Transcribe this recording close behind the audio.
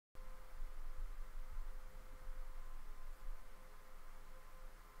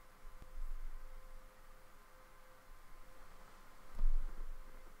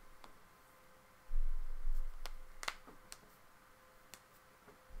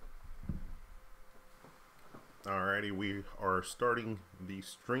Alrighty, we are starting the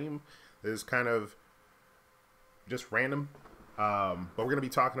stream. This is kind of just random, but we're going to be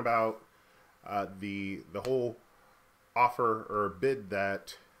talking about the whole offer or bid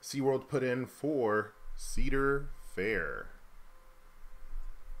that SeaWorld put in for Cedar Fair.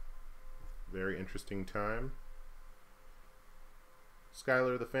 Very interesting time.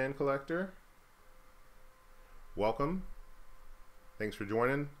 Skylar the Fan Collector, welcome. Thanks for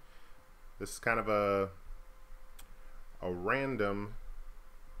joining. This is kind of a random.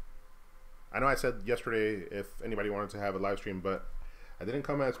 I know I said yesterday if anybody wanted to have a live stream, but I didn't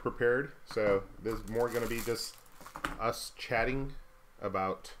come as prepared. So this is more going to be just us chatting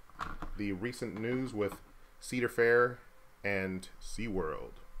about the recent news with Cedar Fair and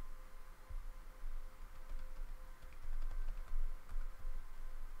SeaWorld.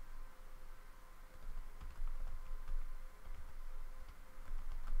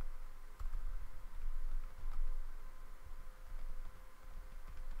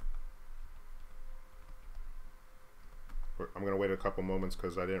 I'm going to wait a couple moments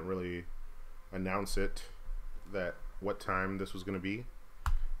because I didn't really announce it that what time this was going to be.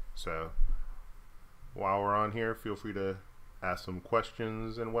 So while we're on here, feel free to ask some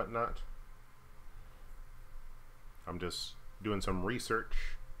questions and whatnot. I'm just doing some research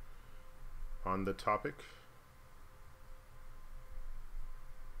on the topic.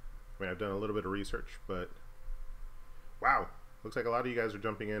 I mean, I've done a little bit of research, but wow, looks like a lot of you guys are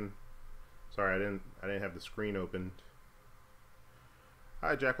jumping in. Sorry, I didn't have the screen open.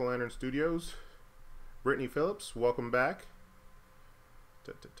 Hi, Jack-O-Lantern Studios. Brittany Phillips, welcome back.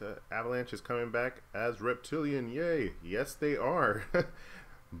 Avalanche is coming back as Reptilian, yay. Yes, they are.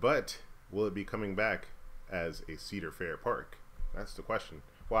 But will it be coming back as a Cedar Fair park? That's the question.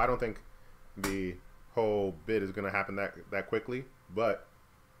 Well, I don't think the whole bid is going to happen that quickly, but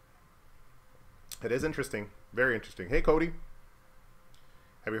it is interesting. Very interesting. Hey, Cody.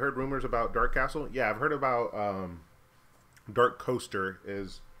 Have you heard rumors about Dark Castle? Yeah, I've heard about Dark Coaster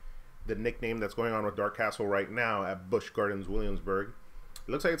is the nickname that's going on with Dark Castle right now at Busch Gardens, Williamsburg.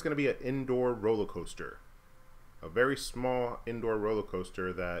 It looks like it's going to be an indoor roller coaster. A very small indoor roller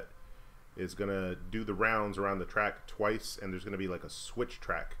coaster that is going to do the rounds around the track twice, and there's going to be like a switch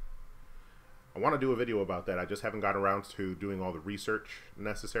track. I want to do a video about that. I just haven't gotten around to doing all the research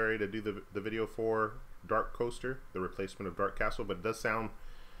necessary to do the video for Dark Coaster, the replacement of Dark Castle, but it does sound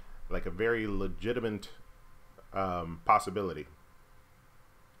like a very legitimate possibility.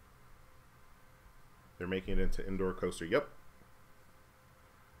 They're making it into indoor coaster. Yep.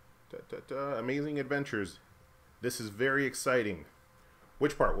 Amazing adventures. This is very exciting.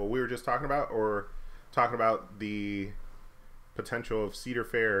 Which part? What we were just talking about, or talking about the potential of Cedar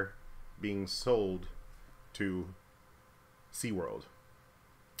Fair being sold to SeaWorld?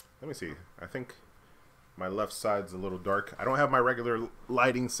 Let me see. I think my left side's a little dark. I don't have my regular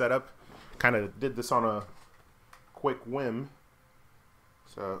lighting set up. Kind of did this on a quick whim.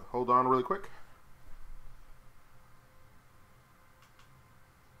 So hold on really quick.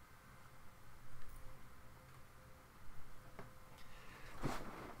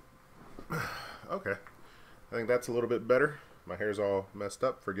 Okay, I think that's a little bit better. My hair's all messed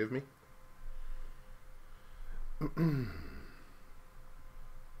up, forgive me.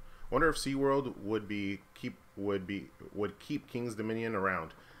 Wonder if SeaWorld would keep King's Dominion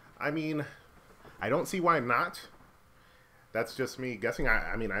around. I mean, I don't see why not. That's just me guessing.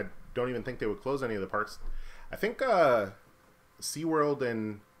 I mean, I don't even think they would close any of the parks. I think SeaWorld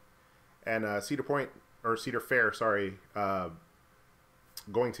and Cedar Point, or Cedar Fair, sorry,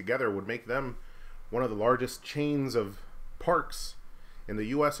 going together would make them one of the largest chains of parks in the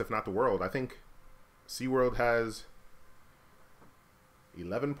U.S., if not the world. I think SeaWorld has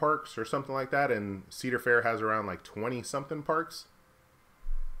 11 parks or something like that, and Cedar Fair has around like 20-something parks.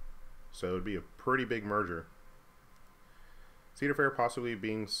 So it would be a pretty big merger. Cedar Fair possibly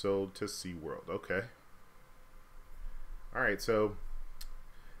being sold to SeaWorld. Okay. Alright, so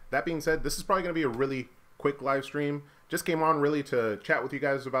that being said, this is probably going to be a really quick live stream. Just came on really to chat with you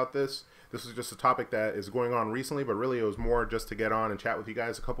guys about this. This is just a topic that is going on recently, but really it was more just to get on and chat with you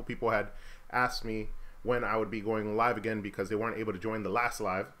guys. A couple people had asked me when I would be going live again because they weren't able to join the last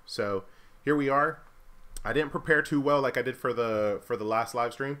live. So here we are. I didn't prepare too well like I did for the last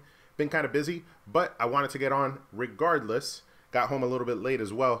live stream. Been kind of busy, but I wanted to get on regardless. Got home a little bit late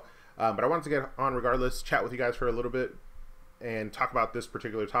as well, but I wanted to get on regardless, chat with you guys for a little bit, and talk about this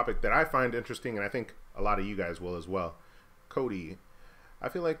particular topic that I find interesting, and I think a lot of you guys will as well. Cody, I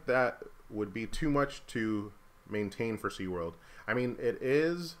feel like that would be too much to maintain for SeaWorld. I mean, it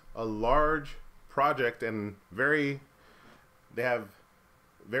is a large project and they have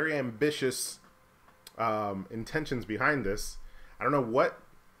very ambitious intentions behind this. I don't know what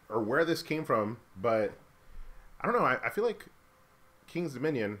or where this came from, but I don't know. I feel like King's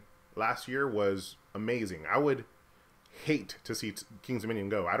Dominion last year was amazing. I would hate to see King's Dominion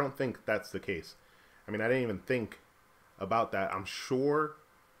go. I don't think that's the case. I mean, I didn't even think about that. I'm sure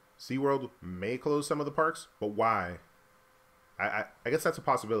SeaWorld may close some of the parks, but why? I guess that's a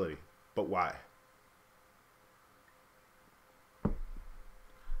possibility, but why?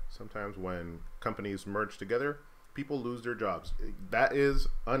 Sometimes when companies merge together, people lose their jobs. That is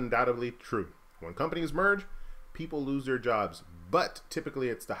undoubtedly true. When companies merge, people lose their jobs, but typically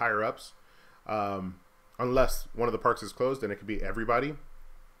it's the higher ups. Unless one of the parks is closed, and it could be everybody.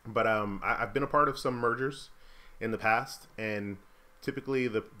 But I've been a part of some mergers in the past, and typically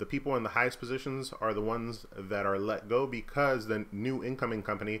the people in the highest positions are the ones that are let go because the new incoming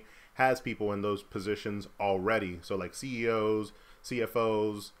company has people in those positions already. So like CEOs,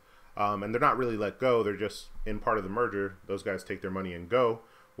 CFOs, and they're not really let go. They're just in part of the merger. Those guys take their money and go,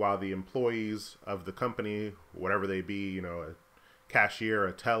 while the employees of the company, whatever they be, you know, a cashier,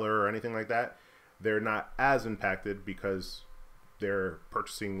 a teller, or anything like that, they're not as impacted because they're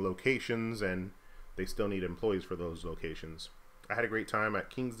purchasing locations and they still need employees for those locations. I had a great time at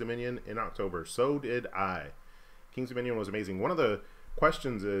King's Dominion in October. So did I. King's Dominion was amazing. One of the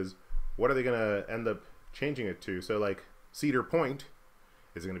questions is, what are they going to end up changing it to? So like Cedar Point,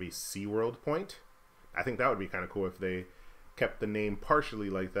 is it going to be SeaWorld Point? I think that would be kind of cool if they kept the name partially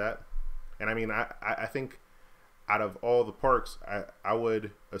like that. And I mean, I think out of all the parks, I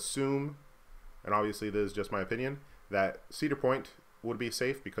would assume, and obviously this is just my opinion, that Cedar Point would be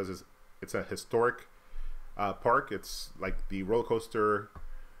safe because it's a historic park. It's like the roller coaster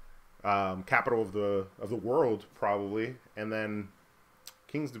capital of the world, probably. And then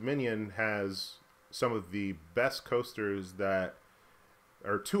King's Dominion has some of the best coasters that,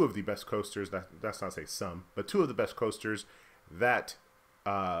 or two of the best coasters, that's not say some, but two of the best coasters that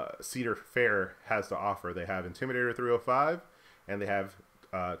Cedar Fair has to offer. They have Intimidator 305 and they have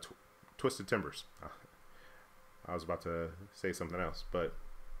Twisted Timbers. I was about to say something else, but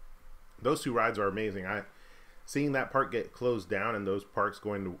those two rides are amazing. Seeing that park get closed down and those rides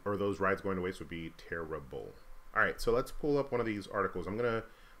going to waste would be terrible. All right, so let's pull up one of these articles. I'm gonna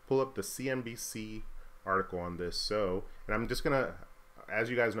pull up the CNBC article on this. So, and I'm just gonna, as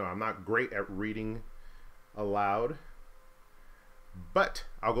you guys know, I'm not great at reading aloud, but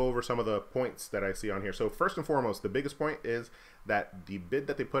I'll go over some of the points that I see on here. So first and foremost, the biggest point is that the bid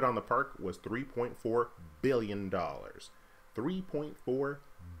that they put on the park was $3.4 billion. $3.4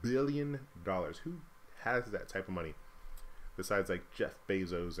 billion. Who has that type of money besides like Jeff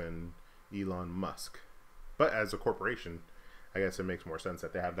Bezos and Elon Musk? But as a corporation, I guess it makes more sense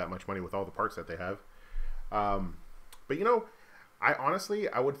that they have that much money with all the parks that they have. But you know,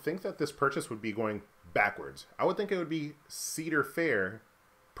 I would think that this purchase would be going backwards. I would think it would be Cedar Fair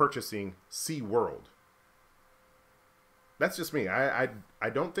purchasing SeaWorld. That's just me. I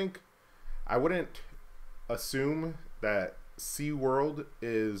don't think, I wouldn't assume that SeaWorld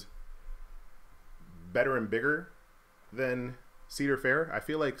is better and bigger than Cedar Fair. I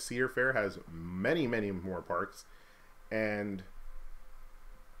feel like Cedar Fair has many, many more parks, and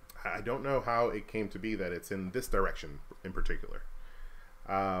I don't know how it came to be that it's in this direction in particular.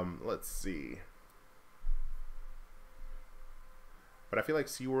 Let's see. But I feel like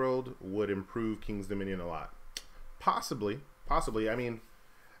SeaWorld would improve King's Dominion a lot. Possibly. I mean,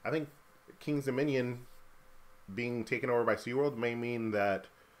 I think King's Dominion being taken over by SeaWorld may mean that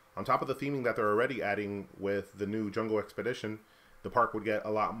on top of the theming that they're already adding with the new Jungle Expedition, the park would get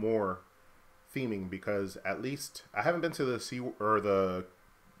a lot more theming, because at least I haven't been to the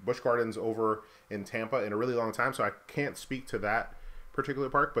Busch Gardens over in Tampa in a really long time, so I can't speak to that particular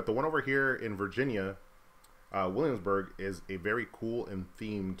park. But the one over here in Virginia, Williamsburg, is a very cool and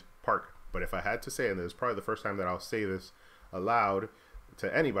themed park. But if I had to say, and this is probably the first time that I'll say this aloud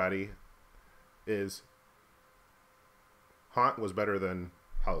to anybody, is Haunt was better than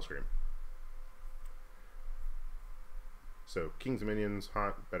Howl-O-Scream. So King's Dominion's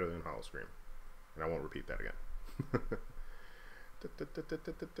Haunt better than Howl-O-Scream, and I won't repeat that again.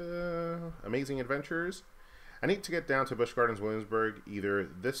 Amazing Adventures. I need to get down to Busch Gardens Williamsburg either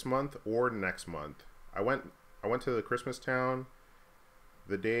this month or next month. I went to the Christmas Town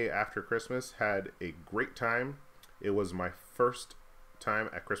the day after Christmas, had a great time. It was my first time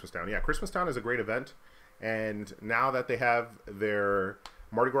at Christmas Town. Yeah, Christmas Town is a great event, and now that they have their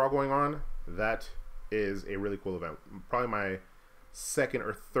Mardi Gras going on, that is a really cool event. Probably my second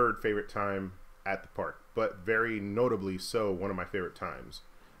or third favorite time at the park, but very notably so one of my favorite times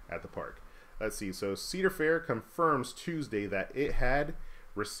at the park. Let's see. So Cedar Fair confirms Tuesday that it had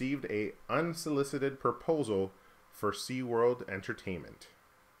received a unsolicited proposal for SeaWorld Entertainment.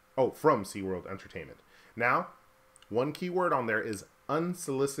 Oh, from SeaWorld Entertainment. Now, one key word on there is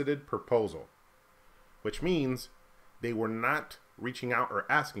unsolicited proposal, which means they were not reaching out or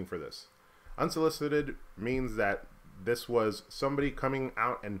asking for this. Unsolicited means that this was somebody coming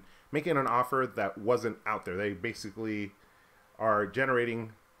out and making an offer that wasn't out there. They basically are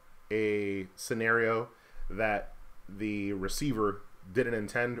generating a scenario that the receiver didn't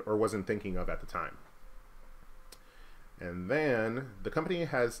intend or wasn't thinking of at the time. And then the company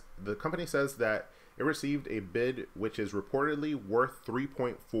says that it received a bid which is reportedly worth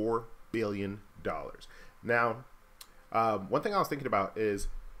 $3.4 billion. Now, one thing I was thinking about is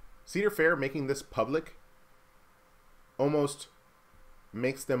Cedar Fair making this public almost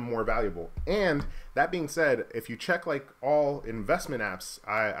makes them more valuable. And that being said, if you check like all investment apps,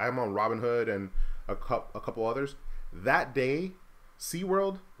 I'm on Robinhood and a couple others, that day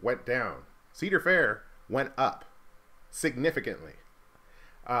SeaWorld went down. Cedar Fair went up significantly.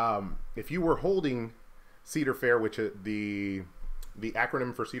 If you were holding Cedar Fair, which is the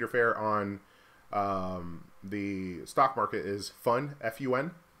acronym for Cedar Fair on the stock market is FUN,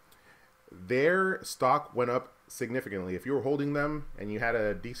 F-U-N, their stock went up significantly. If you were holding them and you had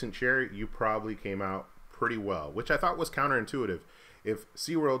a decent share, you probably came out pretty well, which I thought was counterintuitive. If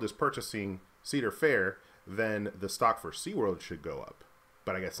SeaWorld is purchasing Cedar Fair, then the stock for SeaWorld should go up,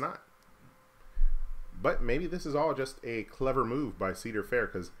 but I guess not. But maybe this is all just a clever move by Cedar Fair,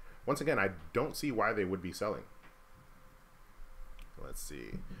 because once again, I don't see why they would be selling. Let's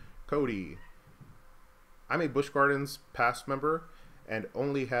see. Cody. I'm a Busch Gardens past member and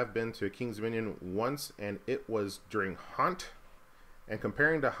only have been to King's Dominion once, and it was during Haunt. And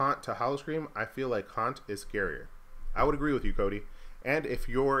comparing to Haunt to Howl-O-Scream, I feel like Haunt is scarier. I would agree with you, Cody. And if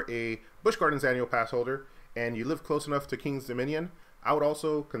you're a Busch Gardens annual pass holder and you live close enough to King's Dominion, I would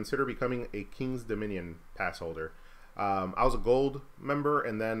also consider becoming a King's Dominion pass holder. I was a gold member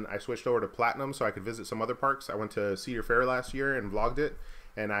and then I switched over to platinum so I could visit some other parks. I went to Cedar Fair last year and vlogged it,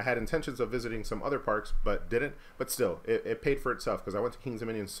 and I had intentions of visiting some other parks but didn't. But still, it paid for itself because I went to King's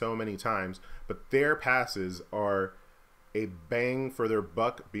Dominion so many times. But their passes are a bang for their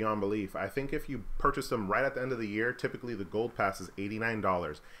buck beyond belief. I think if you purchase them right at the end of the year, typically the gold pass is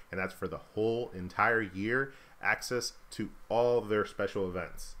 $89, and that's for the whole entire year. Access to all their special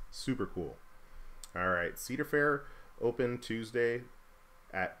events. Super cool. All right, Cedar Fair opened Tuesday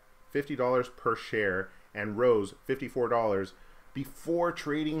at $50 per share and rose $54 before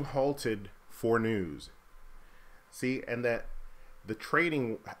trading halted for news. See, and that the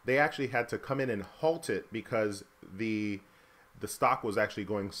trading, they actually had to come in and halt it because the stock was actually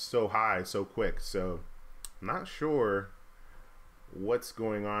going so high so quick. So I'm not sure what's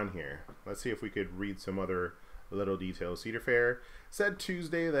going on here. Let's see if we could read some other little details. Cedar Fair said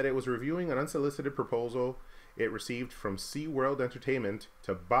Tuesday that it was reviewing an unsolicited proposal it received from SeaWorld Entertainment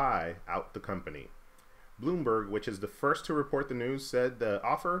to buy out the company. Bloomberg, which is the first to report the news, said the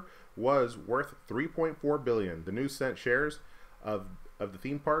offer was worth $3.4 billion. The news sent shares of the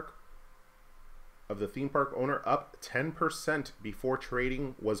theme park owner up 10% before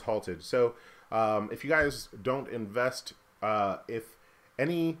trading was halted. So if you guys don't invest, if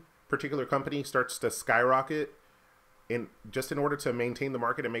any particular company starts to skyrocket in order to maintain the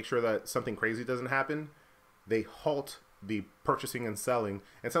market and make sure that something crazy doesn't happen, they halt the purchasing and selling,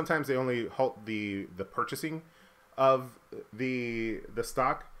 and sometimes they only halt the purchasing of the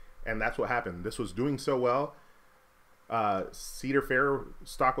stock, and that's what happened. This was doing so well. Cedar Fair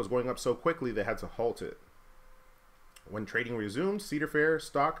stock was going up so quickly they had to halt it. When trading resumed, Cedar Fair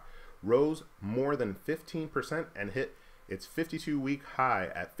stock rose more than 15% and hit its 52-week high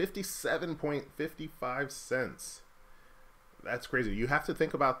at 57.55 cents. That's crazy. You have to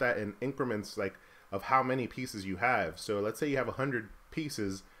think about that in increments like of how many pieces you have. So let's say you have 100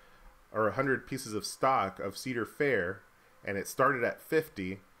 pieces or 100 pieces of stock of Cedar Fair, and it started at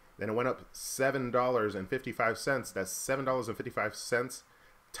 50, then it went up $7.55. That's $7.55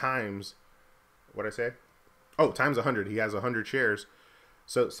 times, what'd I say? Oh, times 100. He has 100 shares.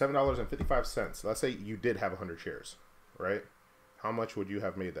 So $7.55. Let's say you did have 100 shares, right? How much would you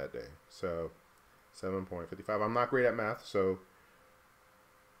have made that day? So 7.55. I'm not great at math, so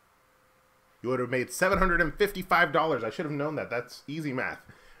you would have made $755. I should have known that. That's easy math.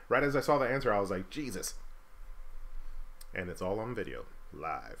 Right as I saw the answer, I was like, Jesus. And it's all on video,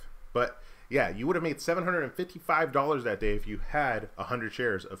 live. But yeah, you would have made $755 that day if you had 100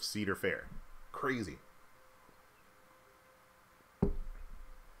 shares of Cedar Fair. Crazy.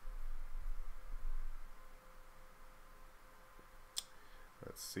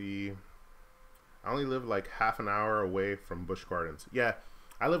 Let's see. I only live like half an hour away from Busch Gardens. Yeah,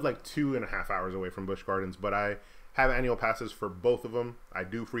 I live like 2.5 hours away from Busch Gardens, but I have annual passes for both of them. I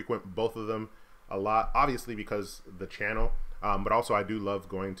do frequent both of them a lot, obviously because the channel, but also I do love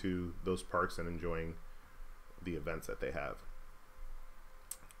going to those parks and enjoying the events that they have.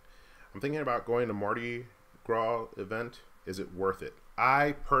 I'm thinking about going to Mardi Gras event. Is it worth it?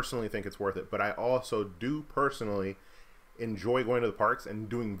 I personally think it's worth it, but I also do personally enjoy going to the parks and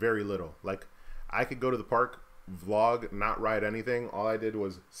doing very little. Like, I could go to the park, vlog, not ride anything. All I did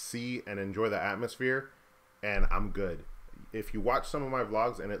was see and enjoy the atmosphere, and I'm good. If you watch some of my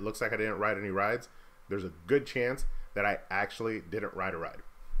vlogs and it looks like I didn't ride any rides, there's a good chance that I actually didn't ride a ride.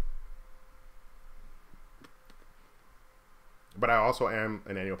 But I also am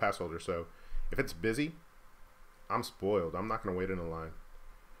an annual pass holder, so if it's busy, I'm spoiled. I'm not going to wait in a line.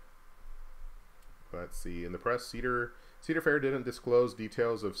 Let's see. In the press, Cedar Fair didn't disclose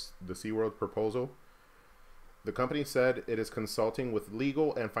details of the SeaWorld proposal. The company said it is consulting with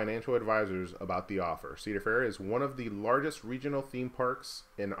legal and financial advisors about the offer. Cedar Fair is one of the largest regional theme parks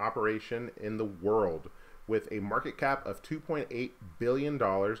in operation in the world, with a market cap of $2.8 billion.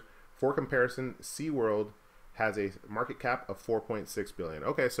 For comparison, SeaWorld has a market cap of $4.6 billion.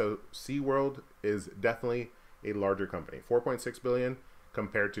 Okay, so SeaWorld is definitely a larger company. $4.6 billion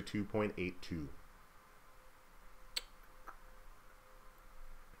compared to $2.82.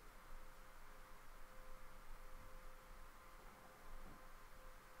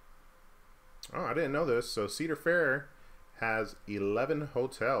 Oh, I didn't know this. So Cedar Fair has 11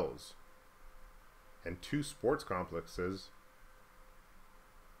 hotels and 2 sports complexes.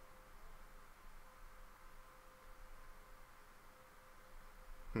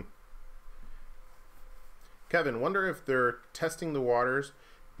 Kevin, wonder if they're testing the waters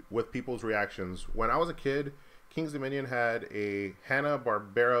with people's reactions. When I was a kid, King's Dominion had a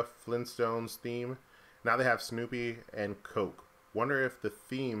Hanna-Barbera Flintstones theme. Now they have Snoopy and Coke. Wonder if the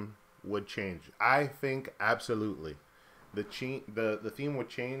theme would change. I think absolutely. The theme would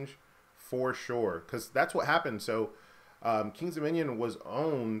change for sure, because that's what happened. So King's Dominion was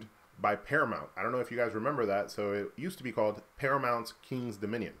owned by Paramount. I don't know if you guys remember that. So it used to be called Paramount's King's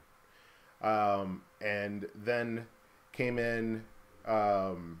Dominion. And then came in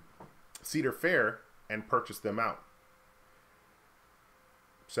Cedar Fair and purchased them out.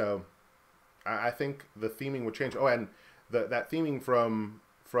 So I think the theming would change. Oh, and that theming from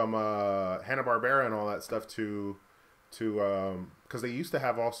Hanna-Barbera and all that stuff to because they used to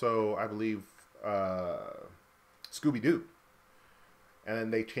have also, I believe, Scooby-Doo. And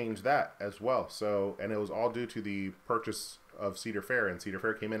then they changed that as well. So, and it was all due to the purchase of Cedar Fair. And Cedar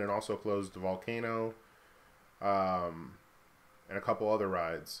Fair came in and also closed the Volcano and a couple other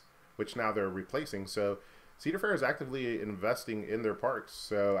rides, which now they're replacing. So Cedar Fair is actively investing in their parks.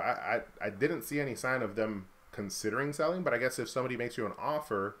 So I didn't see any sign of them considering selling. But I guess if somebody makes you an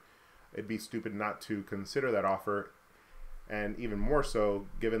offer, it'd be stupid not to consider that offer. And even more so,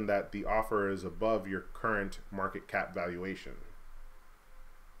 given that the offer is above your current market cap valuation.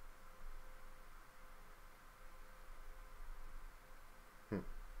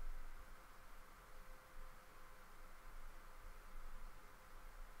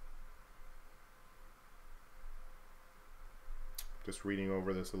 Just reading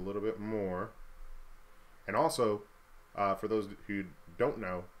over this a little bit more. And also, for those who don't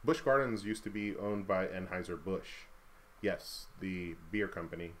know, Busch Gardens used to be owned by Anheuser-Busch. Yes, the beer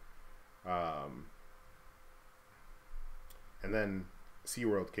company. And then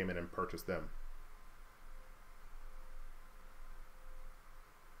SeaWorld came in and purchased them.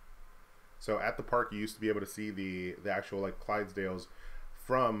 So at the park, you used to be able to see the actual like Clydesdales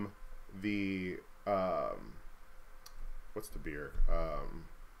from the what's the beer?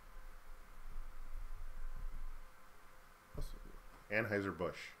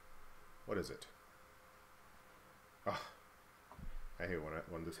 Anheuser-Busch. What is it? Oh, I hate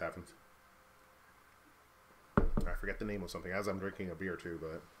when this happens. I forget the name of something as I'm drinking a beer too,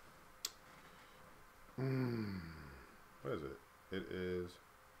 but what is it? It is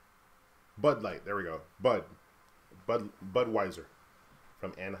Bud Light. There we go. Budweiser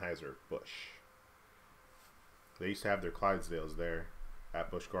from Anheuser-Busch. They used to have their Clydesdales there at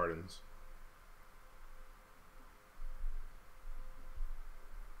Busch Gardens.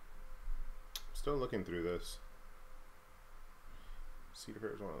 Still looking through this. Cedar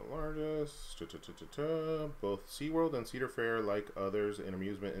Fair is one of the largest. Both SeaWorld and Cedar Fair, like others in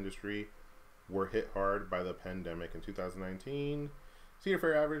amusement industry, were hit hard by the pandemic in 2019. Cedar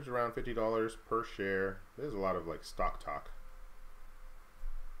Fair averaged around $50 per share. There's a lot of like stock talk.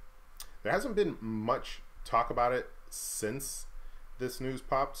 There hasn't been much talk about it since this news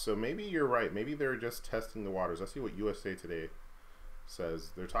popped, so maybe you're right. Maybe they're just testing the waters. Let's see what USA Today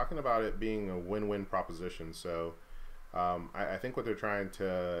says they're talking about it being a win-win proposition. So I think what they're trying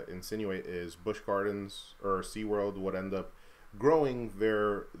to insinuate is Busch Gardens or SeaWorld would end up growing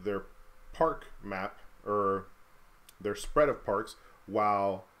their park map or their spread of parks,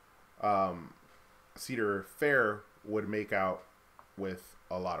 while Cedar Fair would make out with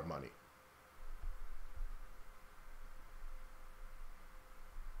a lot of money.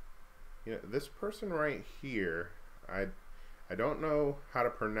 You know, this person right here, I don't know how to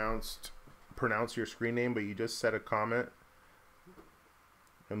pronounce your screen name, but you just said a comment,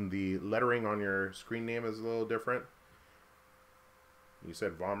 and the lettering on your screen name is a little different. You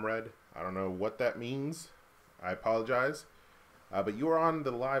said Vomred. I don't know what that means. I apologize. But you were on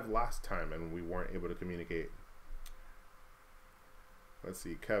the live last time and we weren't able to communicate. Let's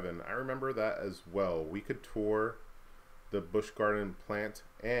see, Kevin. I remember that as well. We could tour the Busch Garden plant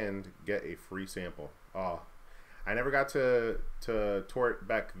and get a free sample. Oh, I never got to tour it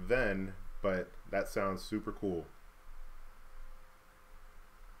back then, but that sounds super cool.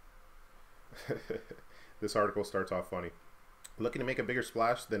 This article starts off funny. Looking to make a bigger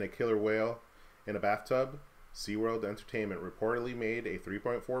splash than a killer whale in a bathtub? SeaWorld Entertainment reportedly made a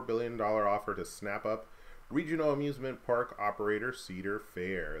 $3.4 billion offer to snap up regional amusement park operator Cedar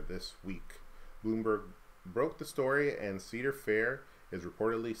Fair this week. Bloomberg broke the story, and Cedar Fair is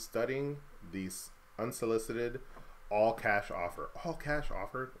reportedly studying the unsolicited all-cash offer. All-cash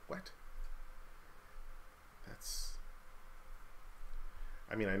offer? What? That's...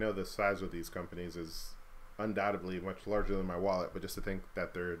 I mean, I know the size of these companies is undoubtedly much larger than my wallet, but just to think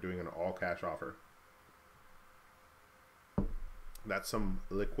that they're doing an all-cash offer. That's some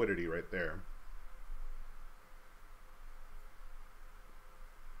liquidity right there.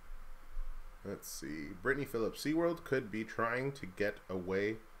 Let's see. Brittany Phillips. SeaWorld could be trying to get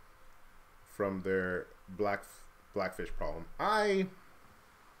away from their blackfish problem. I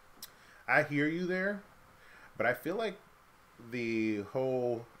hear you there, but I feel like the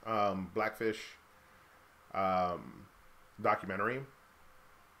whole blackfish documentary,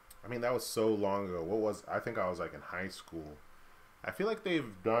 I mean, that was so long ago. I think I was like in high school. I feel like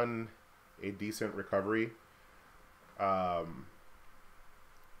they've done a decent recovery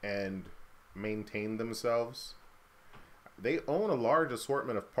and maintained themselves. They own a large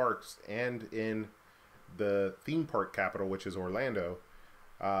assortment of parks, and in the theme park capital, which is Orlando,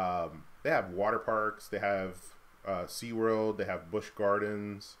 they have water parks, they have SeaWorld, they have Busch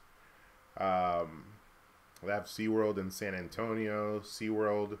Gardens, they have SeaWorld in San Antonio,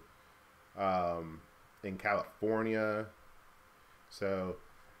 SeaWorld in California. So,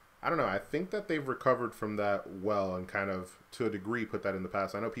 I don't know. I think that they've recovered from that well and kind of, to a degree, put that in the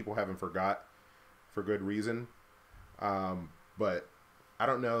past. I know people haven't forgot for good reason. But I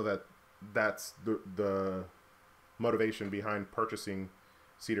don't know that that's the motivation behind purchasing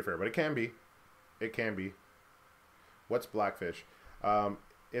Cedar Fair. But it can be. It can be. What's blackfish?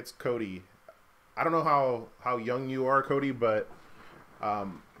 It's Cody. I don't know how young you are, Cody, but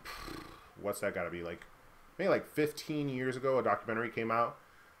what's that got to be? Like, maybe like 15 years ago, a documentary came out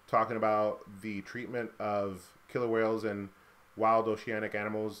talking about the treatment of killer whales and wild oceanic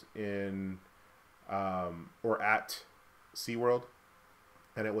animals in or at SeaWorld,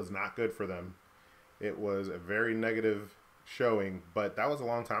 and it was not good for them. It was a very negative showing, but that was a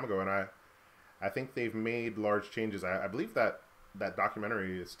long time ago, and I think they've made large changes. I believe that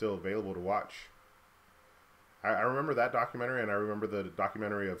documentary is still available to watch. I remember that documentary, and I remember the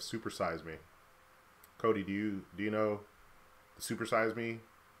documentary of Super Size Me. Cody, do you know the Super Size Me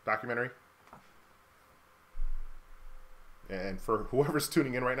documentary? And for whoever's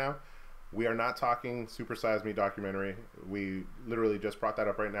tuning in right now, we are not talking Super Size Me documentary. We literally just brought that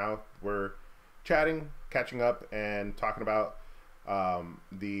up right now. We're chatting, catching up, and talking about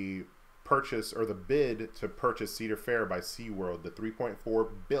the purchase or the bid to purchase Cedar Fair by SeaWorld, the $3.4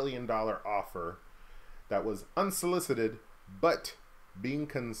 billion offer that was unsolicited, but being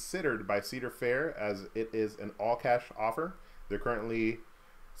considered by Cedar Fair as it is an all-cash offer. They're currently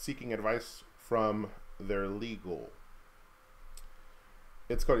seeking advice from their legal.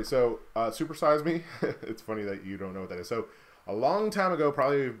 It's Cody. So, Super Size Me, it's funny that you don't know what that is. So, a long time ago,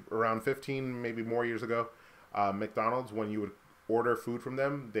 probably around 15, maybe more years ago, McDonald's, when you would order food from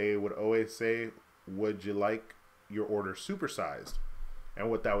them, they would always say, would you like your order supersized? And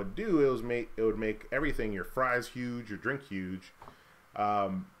what that would do, it would make everything, your fries huge, your drink huge.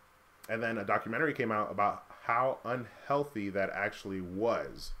 And then a documentary came out about how unhealthy that actually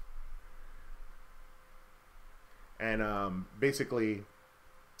was. And basically,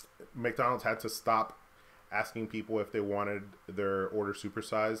 McDonald's had to stop asking people if they wanted their order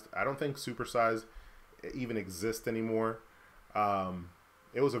supersized. I don't think supersized even exists anymore.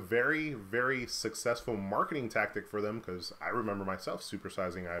 It was a very, very successful marketing tactic for them because I remember myself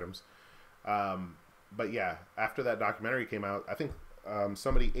supersizing items. But yeah, after that documentary came out, I think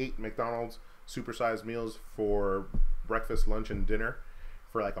somebody ate McDonald's supersized meals for breakfast, lunch, and dinner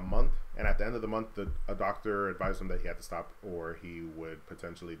for like a month. And at the end of the month, a doctor advised him that he had to stop or he would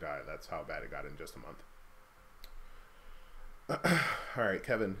potentially die. That's how bad it got in just a month. All right,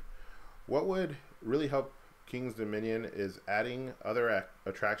 Kevin, what would really help King's Dominion is adding other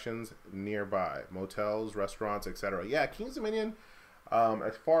attractions nearby, motels, restaurants, etc. Yeah, King's Dominion,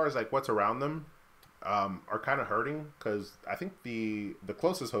 as far as like what's around them, are kind of hurting because I think the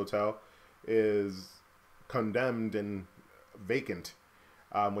closest hotel is condemned and vacant,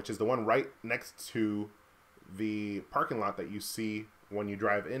 which is the one right next to the parking lot that you see when you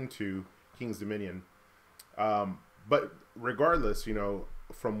drive into King's Dominion. But regardless, you know,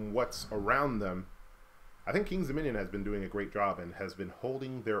 from what's around them, I think King's Dominion has been doing a great job and has been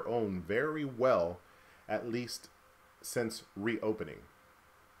holding their own very well, at least since reopening.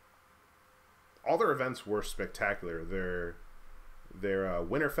 All their events were spectacular. Their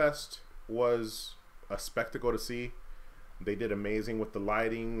Winterfest was a spectacle to see. They did amazing with the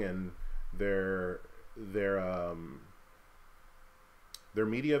lighting, and their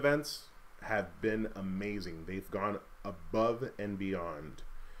media events have been amazing. They've gone above and beyond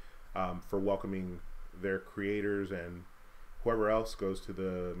for welcoming their creators and whoever else goes to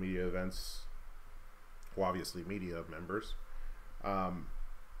the media events. Well, obviously media members.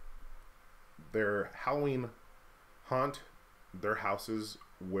 Their Halloween haunt, their houses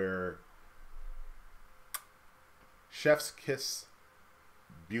where chef's kiss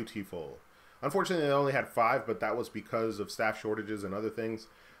beautiful. Unfortunately, they only had 5, but that was because of staff shortages and other things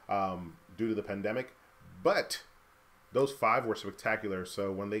due to the pandemic. But those 5 were spectacular.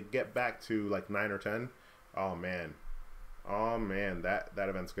 So when they get back to like 9 or 10, oh man, that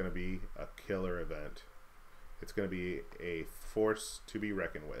event's going to be a killer event. It's going to be a force to be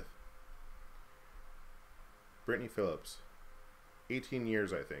reckoned with. Brittany Phillips, 18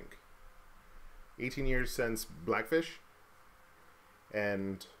 years, I think. 18 years since Blackfish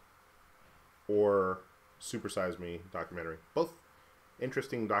and or Super Size Me documentary. Both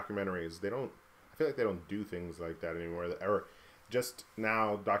interesting documentaries. I feel like they don't do things like that anymore. Or just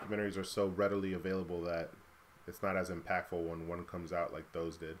now documentaries are so readily available that it's not as impactful when one comes out like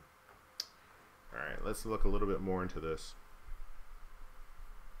those did. All right, let's look a little bit more into this.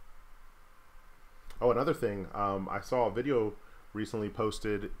 Oh, another thing, I saw a video recently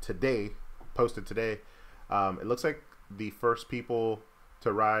posted today. It looks like the first people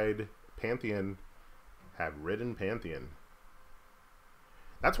to ride Pantheon have ridden Pantheon.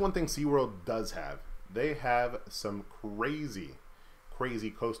 That's one thing SeaWorld does have. They have some crazy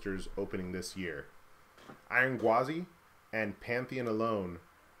coasters opening this year. Iron Gwazi and Pantheon alone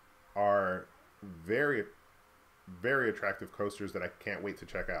are very, very attractive coasters that I can't wait to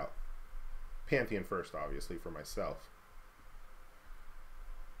check out. Pantheon first, obviously, for myself.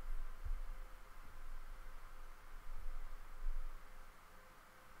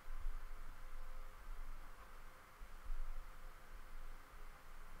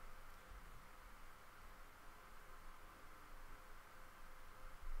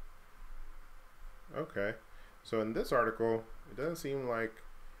 Okay, so in this article, it doesn't seem like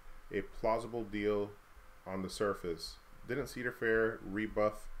a plausible deal on the surface. Didn't Cedar Fair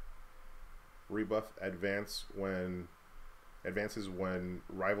rebuff advances when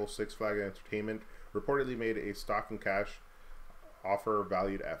rival Six Flags Entertainment reportedly made a stock and cash offer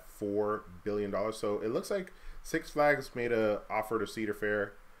valued at $4 billion. So it looks like Six Flags made an offer to Cedar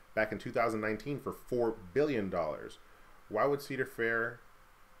Fair back in 2019 for $4 billion. Why would Cedar Fair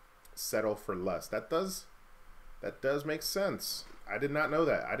settle for less? That does make sense. I did not know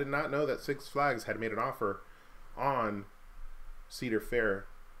that. I did not know that Six Flags had made an offer on Cedar Fair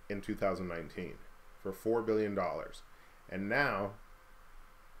in 2019 for $4 billion. And now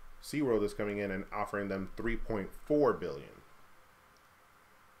SeaWorld is coming in and offering them $3.4 billion.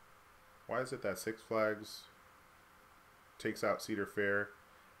 Why is it that Six Flags takes out Cedar Fair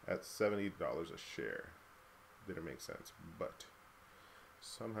at $70 a share? Didn't make sense, but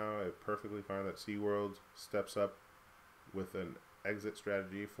somehow I perfectly find that SeaWorld steps up with an exit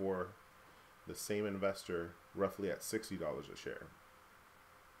strategy for the same investor roughly at $60 a share.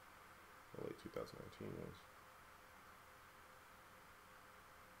 Late 2019 was.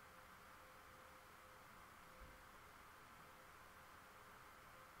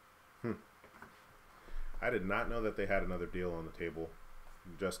 I did not know that they had another deal on the table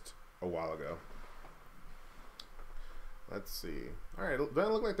just a while ago. Let's see. All right, it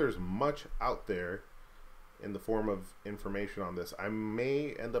doesn't look like there's much out there in the form of information on this. I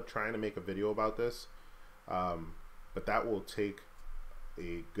may end up trying to make a video about this, but that will take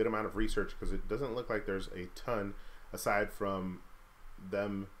a good amount of research because it doesn't look like there's a ton aside from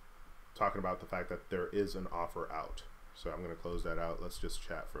them talking about the fact that there is an offer out. So I'm going to close that out. Let's just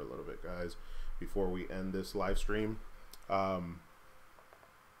chat for a little bit, guys, before we end this live stream.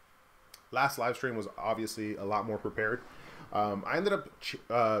 Last live stream was obviously a lot more prepared. I ended up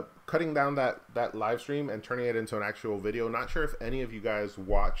cutting down that live stream and turning it into an actual video. Not sure if any of you guys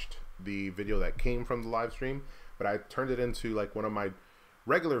watched the video that came from the live stream, but I turned it into like one of my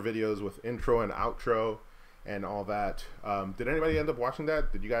regular videos with intro and outro and all that. Did anybody end up watching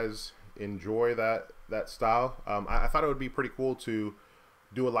that? Did you guys enjoy that style? I thought it would be pretty cool to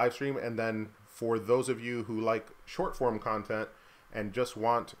do a live stream, and then for those of you who like short form content and just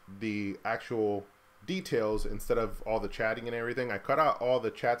want the actual details instead of all the chatting and everything, I cut out all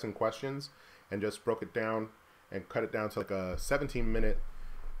the chats and questions and just broke it down and cut it down to like a 17-minute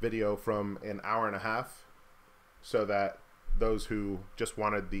video from an hour and a half so that those who just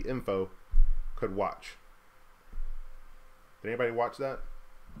wanted the info could watch. Did anybody watch that?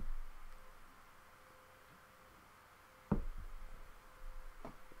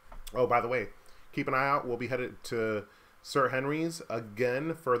 Oh, by the way, keep an eye out. We'll be headed to Sir Henry's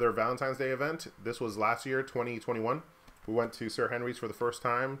again for their Valentine's Day event. This was last year, 2021. We went to Sir Henry's for the first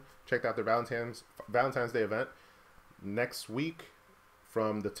time, checked out their Valentine's Day event. Next week,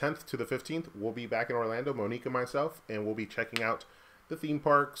 from the 10th to the 15th, we'll be back in Orlando, Monique and myself, and we'll be checking out the theme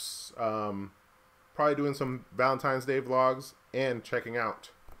parks, probably doing some Valentine's Day vlogs, and checking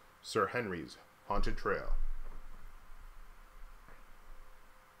out Sir Henry's Haunted Trail.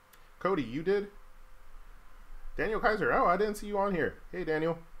 Cody, you did? Daniel Kaiser. Oh, I didn't see you on here. Hey,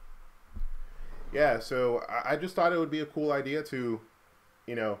 Daniel. Yeah, so I just thought it would be a cool idea to,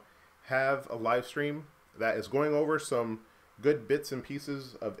 you know, have a live stream that is going over some good bits and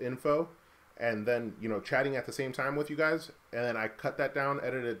pieces of info and then, you know, chatting at the same time with you guys. And then I cut that down,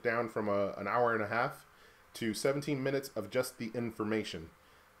 edited it down from an hour and a half to 17 minutes of just the information.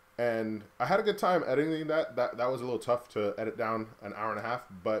 And I had a good time editing that. That was a little tough to edit down an hour and a half,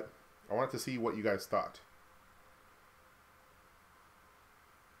 but I wanted to see what you guys thought.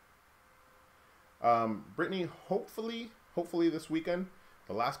 Brittany, hopefully this weekend.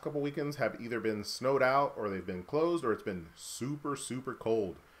 The last couple weekends have either been snowed out or they've been closed or it's been super, super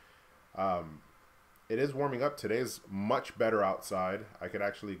cold. It is warming up. Today's much better outside. I could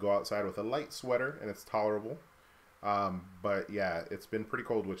actually go outside with a light sweater and it's tolerable. But yeah, it's been pretty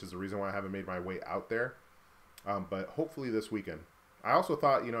cold, which is the reason why I haven't made my way out there. But hopefully this weekend. I also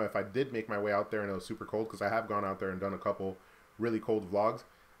thought, you know, if I did make my way out there and it was super cold, because I have gone out there and done a couple really cold vlogs,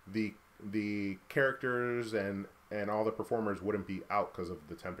 the characters and all the performers wouldn't be out because of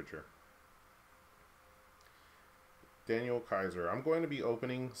the temperature. Daniel Kaiser. I'm going to be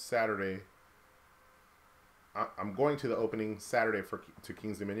opening Saturday. I'm going to the opening Saturday to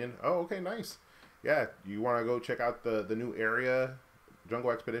King's Dominion. Oh, okay, nice. Yeah, you want to go check out the new area,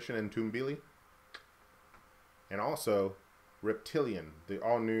 Jungle Expedition in Toombili? And also Reptilian, the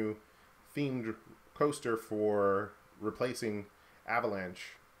all-new themed coaster for replacing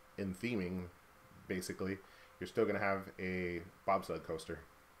Avalanche in theming, basically. You're still going to have a bobsled coaster.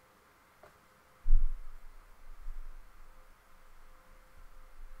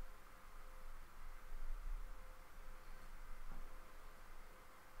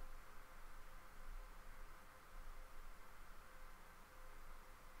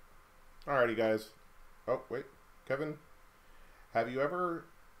 Alrighty, guys. Oh, wait. Kevin, have you ever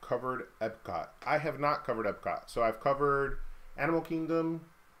covered Epcot? I have not covered Epcot. So I've covered Animal Kingdom,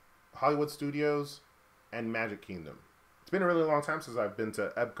 Hollywood Studios, and Magic Kingdom. It's been a really long time since I've been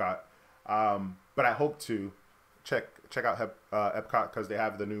to Epcot, but I hope to check out Epcot because they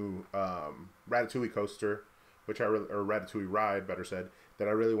have the new Ratatouille coaster, or Ratatouille ride, better said, that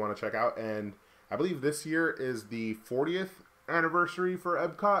I really want to check out. And I believe this year is the 40th anniversary for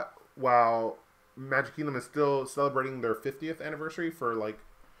Epcot, while Magic Kingdom is still celebrating their 50th anniversary for like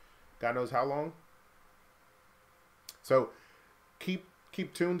God knows how long. So keep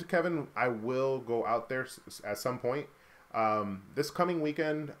tuned, Kevin. I will go out there at some point. This coming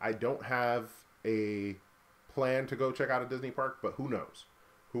weekend, I don't have a plan to go check out a Disney park, but who knows?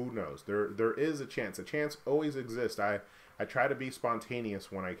 Who knows? There is a chance. A chance always exists. I try to be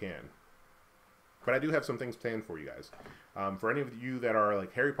spontaneous when I can. But I do have some things planned for you guys. For any of you that are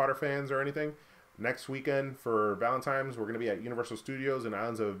like Harry Potter fans or anything, next weekend for Valentine's, we're going to be at Universal Studios and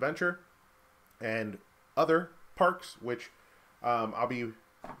Islands of Adventure and other parks, which I'll be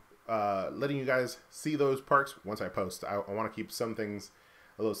letting you guys see those parks once I post. I want to keep some things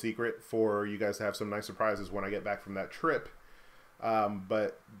a little secret for you guys to have some nice surprises when I get back from that trip.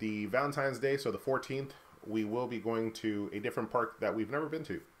 But the Valentine's Day, so the 14th, we will be going to a different park that we've never been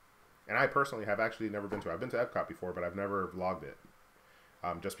to. And I personally have actually never been to. I've been to Epcot before, but I've never vlogged it.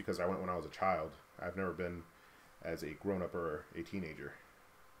 Just because I went when I was a child. I've never been as a grown-up or a teenager.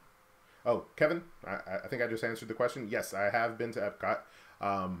 Oh, Kevin, I think I just answered the question. Yes, I have been to Epcot,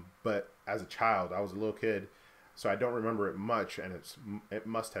 but as a child, I was a little kid, so I don't remember it much, and it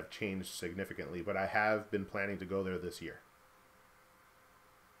must have changed significantly, but I have been planning to go there this year.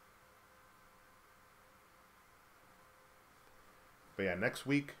 But yeah, next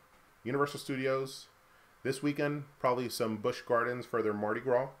week, Universal Studios. This weekend, probably some Busch Gardens for their Mardi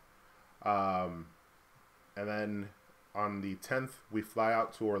Gras. And then on the 10th, we fly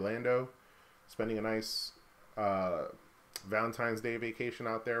out to Orlando, spending a nice Valentine's Day vacation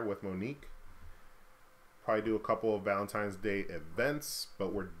out there with Monique. Probably do a couple of Valentine's Day events,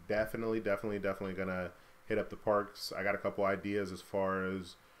 but we're definitely going to hit up the parks. I got a couple ideas as far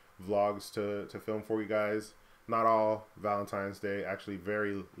as vlogs to film for you guys. Not all Valentine's Day, actually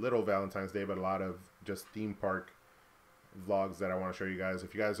very little Valentine's Day, but a lot of just theme park vlogs that I want to show you guys.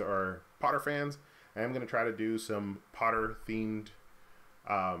 If you guys are Potter fans, I am going to try to do some Potter themed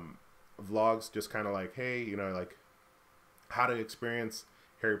vlogs, just kind of like, hey, you know, like how to experience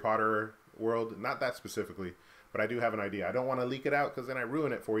Harry Potter world. Not that specifically, but I do have an idea. I don't want to leak it out because then I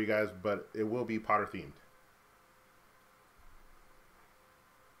ruin it for you guys, but it will be Potter themed.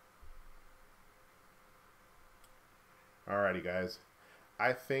 Alrighty, guys.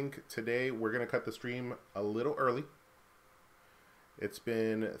 I think today we're going to cut the stream a little early. It's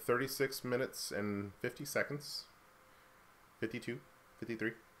been 36 minutes and 50 seconds. 52,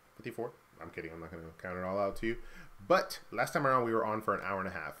 53, 54. I'm kidding. I'm not going to count it all out to you. But last time around, we were on for an hour and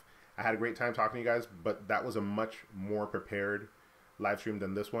a half. I had a great time talking to you guys, but that was a much more prepared live stream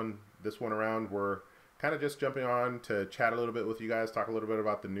than this one. This one around, we're kind of just jumping on to chat a little bit with you guys, talk a little bit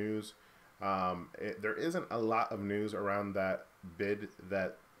about the news. There isn't a lot of news around that bid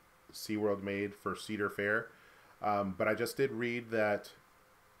that SeaWorld made for Cedar Fair, but I just did read that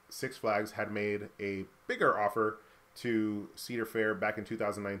Six Flags had made a bigger offer to Cedar Fair back in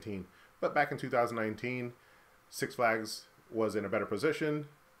 2019. But back in 2019, Six Flags was in a better position.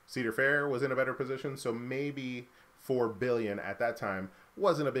 Cedar Fair was in a better position, so maybe $4 billion at that time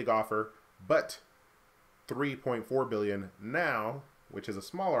wasn't a big offer, but $3.4 billion now, which is a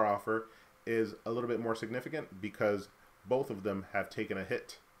smaller offer, is a little bit more significant because both of them have taken a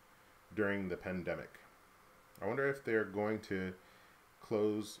hit during the pandemic. I wonder if they're going to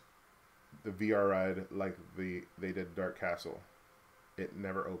close the VR ride like they did Dark Castle. It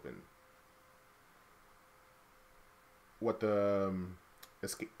never opened. What the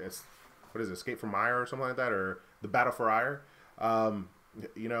what is it, Escape from Ire or something like that, or the Battle for Ire?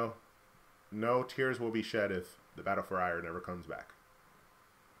 You know, no tears will be shed if the Battle for Ire never comes back.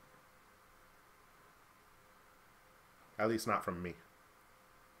 At least not from me.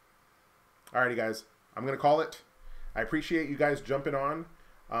 Alrighty, guys. I'm going to call it. I appreciate you guys jumping on.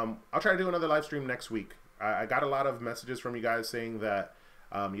 I'll try to do another live stream next week. I got a lot of messages from you guys saying that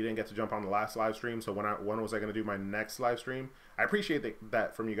you didn't get to jump on the last live stream, so when was I going to do my next live stream? I appreciate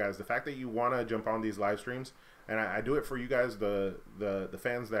that from you guys. The fact that you want to jump on these live streams, and I do it for you guys, the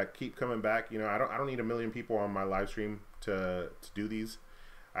fans that keep coming back. You know, I don't need a million people on my live stream to do these.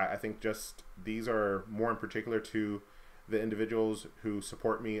 I think just these are more in particular to the individuals who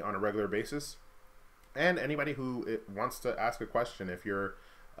support me on a regular basis, and anybody who wants to ask a question. If you're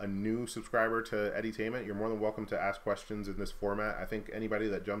a new subscriber to Edutainment, you're more than welcome to ask questions in this format. I think anybody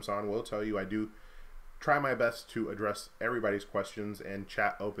that jumps on will tell you I do try my best to address everybody's questions and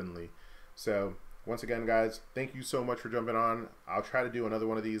chat openly. So once again, guys, thank you so much for jumping on. I'll try to do another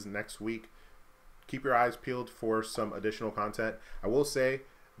one of these next week. Keep your eyes peeled for some additional content. I will say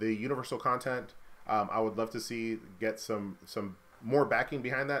the Universal content, I would love to get some more backing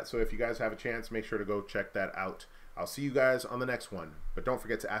behind that. So if you guys have a chance, make sure to go check that out. I'll see you guys on the next one. But don't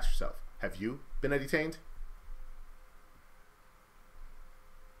forget to ask yourself, have you been edutained?